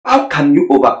can you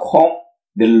overcome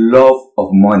the love of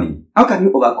money? How can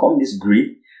you overcome this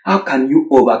greed? How can you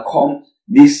overcome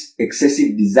this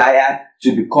excessive desire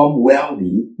to become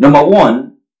wealthy? Number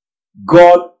one,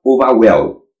 God over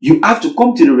wealth. You have to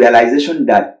come to the realization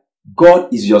that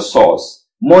God is your source.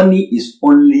 Money is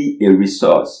only a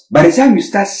resource. By the time you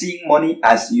start seeing money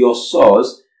as your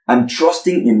source and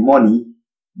trusting in money,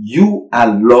 you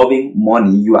are loving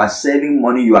money, you are serving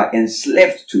money, you are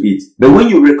enslaved to it. But when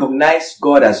you recognize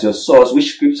God as your source,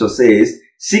 which scripture says,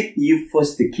 seek ye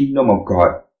first the kingdom of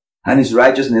God and his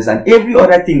righteousness, and every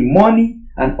other thing, money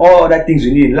and all other things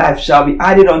you need in life shall be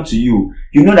added unto you.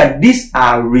 You know that these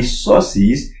are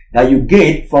resources that you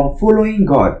get from following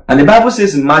God. And the Bible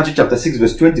says in Matthew chapter 6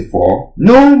 verse 24,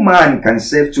 no man can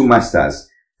serve two masters,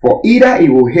 for either he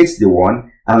will hate the one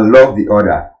and love the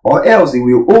other, or else he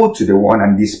will owe to the one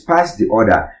and despise the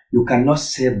other. You cannot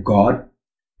serve God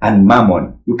and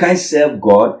mammon. You can't serve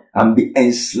God and be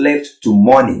enslaved to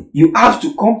money. You have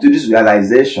to come to this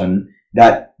realization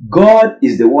that God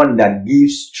is the one that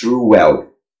gives true wealth.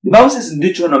 The Bible says in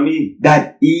Deuteronomy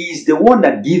that he is the one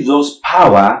that gives us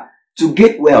power to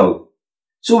get wealth.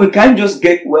 So we can't just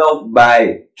get wealth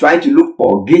by trying to look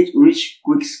for get rich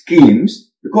quick schemes,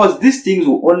 because these things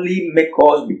will only make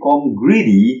us become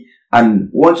greedy and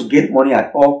want to get money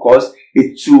at all costs.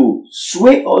 It's to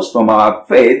sway us from our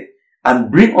faith and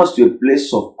bring us to a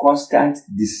place of constant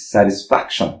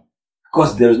dissatisfaction,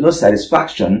 because there is no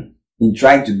satisfaction in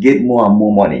trying to get more and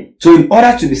more money. So in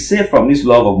order to be saved from this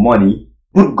love of money,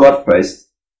 put God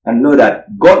first and know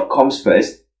that God comes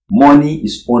first. Money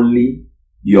is only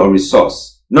your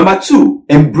resource. Number two,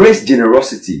 embrace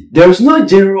generosity. There is no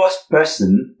generous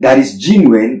person that is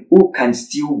genuine who can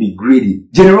still be greedy.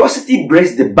 Generosity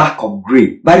breaks the back of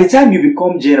greed. By the time you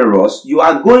become generous, you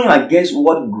are going against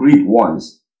what greed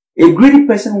wants. A greedy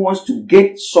person wants to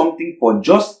get something for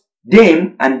just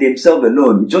them and themselves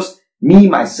alone. It's just me,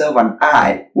 myself, and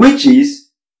I. Which is,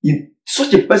 if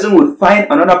such a person would find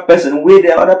another person where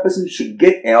the other person should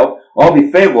get help or be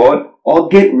favored or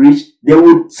get rich, they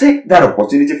would take that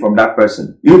opportunity from that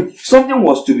person. If something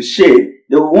was to be shared,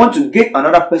 they would want to get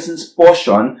another person's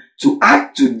portion to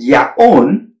add to their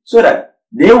own so that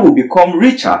they will become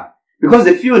richer. Because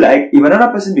they feel like if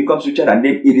another person becomes richer than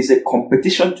them, it is a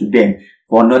competition to them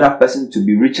for another person to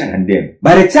be richer than them.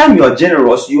 By the time you are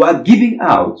generous, you are giving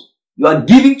out. You are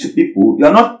giving to people. You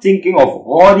are not thinking of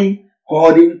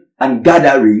hoarding and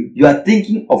gathering. You are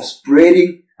thinking of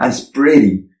spreading and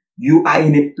spreading. You are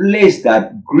in a place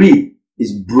that greed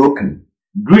is broken.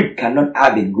 Greed cannot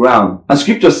have a ground. And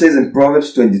scripture says in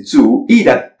Proverbs 22, he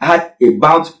that hath a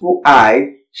bountiful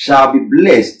eye shall be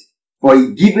blessed, for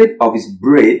he giveth of his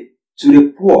bread to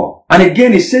the poor. And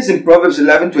again it says in Proverbs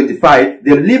 11:25,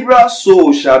 the liberal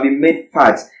soul shall be made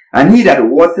fat, and he that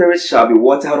watereth shall be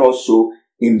watered also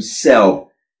himself.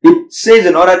 It says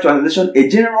in other translation, a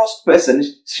generous person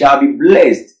shall be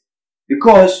blessed,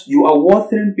 because you are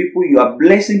watering people, you are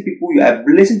blessing people, you are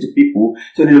blessing to people,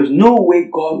 so there is no way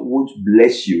God won't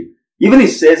bless you. Even it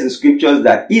says in scriptures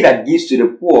that he that gives to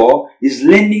the poor is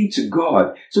lending to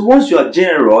God. So once you are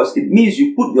generous, it means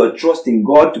you put your trust in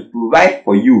God to provide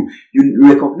for you. You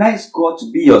recognize God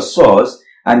to be your source,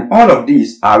 and all of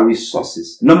these are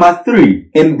resources. Number three,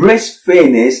 embrace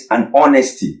fairness and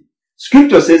honesty.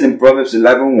 Scripture says in Proverbs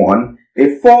 11:1,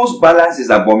 a false balance is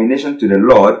abomination to the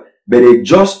Lord, but a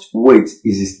just weight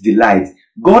is his delight.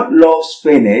 God loves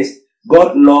fairness.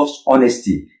 God loves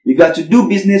honesty. If you are to do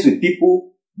business with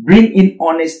people, bring in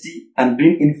honesty and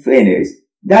bring in fairness.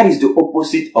 That is the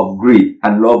opposite of greed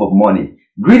and love of money.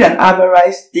 Greed and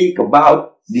avarice think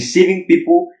about deceiving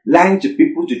people, lying to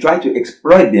people to try to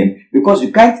exploit them, because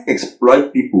you can't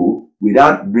exploit people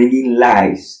without bringing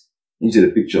lies into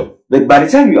the picture. But by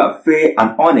the time you are fair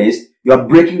and honest, you are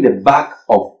breaking the back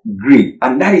of greed.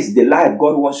 And that is the life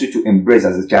God wants you to embrace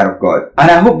as a child of God. And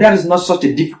I hope that is not such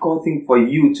a difficult thing for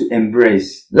you to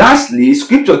embrace. Lastly,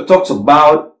 scripture talks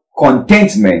about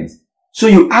contentment. So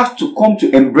you have to come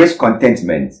to embrace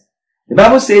contentment. The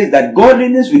Bible says that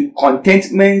godliness with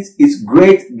contentment is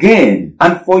great gain.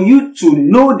 And for you to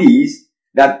know this,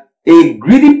 that a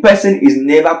greedy person is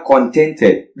never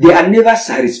contented. They are never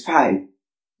satisfied.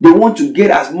 They want to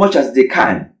get as much as they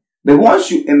can. But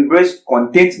once you embrace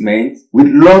contentment with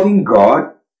loving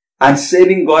God and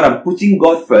serving God and putting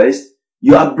God first,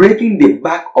 you are breaking the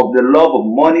back of the love of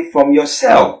money from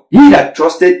yourself. He that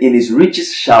trusted in his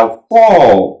riches shall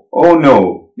fall. Oh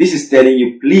no. This is telling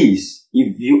you, please,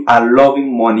 if you are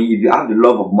loving money, if you have the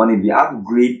love of money, if you have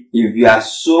greed, if you are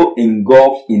so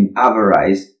engulfed in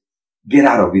avarice, get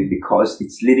out of it, because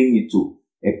it's leading you to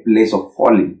a place of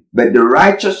folly. But the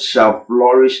righteous shall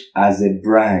flourish as a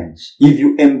branch. If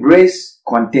you embrace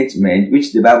contentment,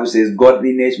 which the Bible says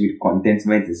godliness with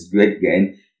contentment is great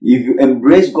gain. If you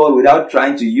embrace God without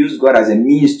trying to use God as a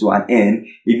means to an end,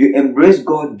 if you embrace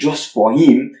God just for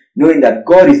Him, knowing that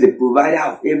God is the provider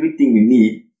of everything you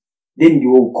need, then you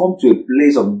will come to a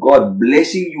place of God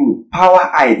blessing you with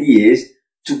power ideas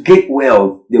to get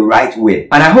wealth the right way.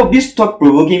 And I hope this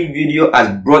thought-provoking video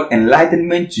has brought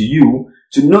enlightenment to you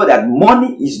to know that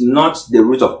money is not the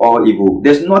root of all evil.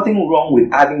 There's nothing wrong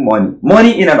with having money.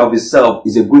 Money in and of itself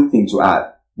is a good thing to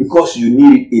have because you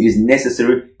need it. It is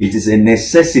necessary. It is a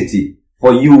necessity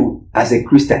for you as a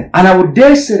Christian. And I would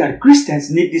dare say that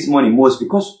Christians need this money most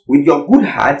because with your good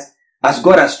heart, as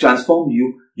God has transformed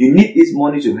you, you need this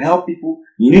money to help people.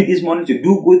 You need this money to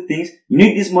do good things. You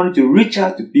need this money to reach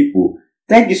out to people.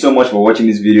 Thank you so much for watching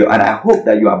this video, and I hope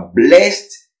that you are blessed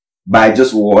by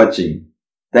just watching.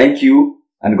 Thank you,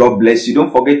 and God bless you.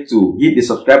 Don't forget to hit the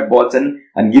subscribe button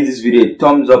and give this video a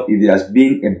thumbs up if it has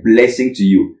been a blessing to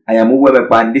you. I am Uwem,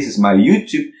 and this is my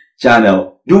YouTube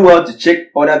channel. Do well to check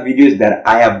other videos that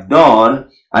I have done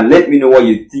and let me know what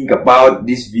you think about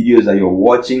these videos that you're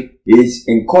watching. It's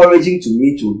encouraging to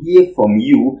me to hear from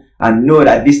you and know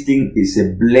that this thing is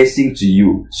a blessing to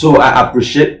you. So I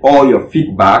appreciate all your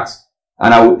feedbacks.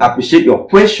 And I would appreciate your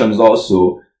questions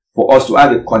also for us to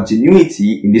have a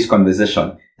continuity in this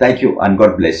conversation. Thank you and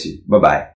God bless you. Bye-bye.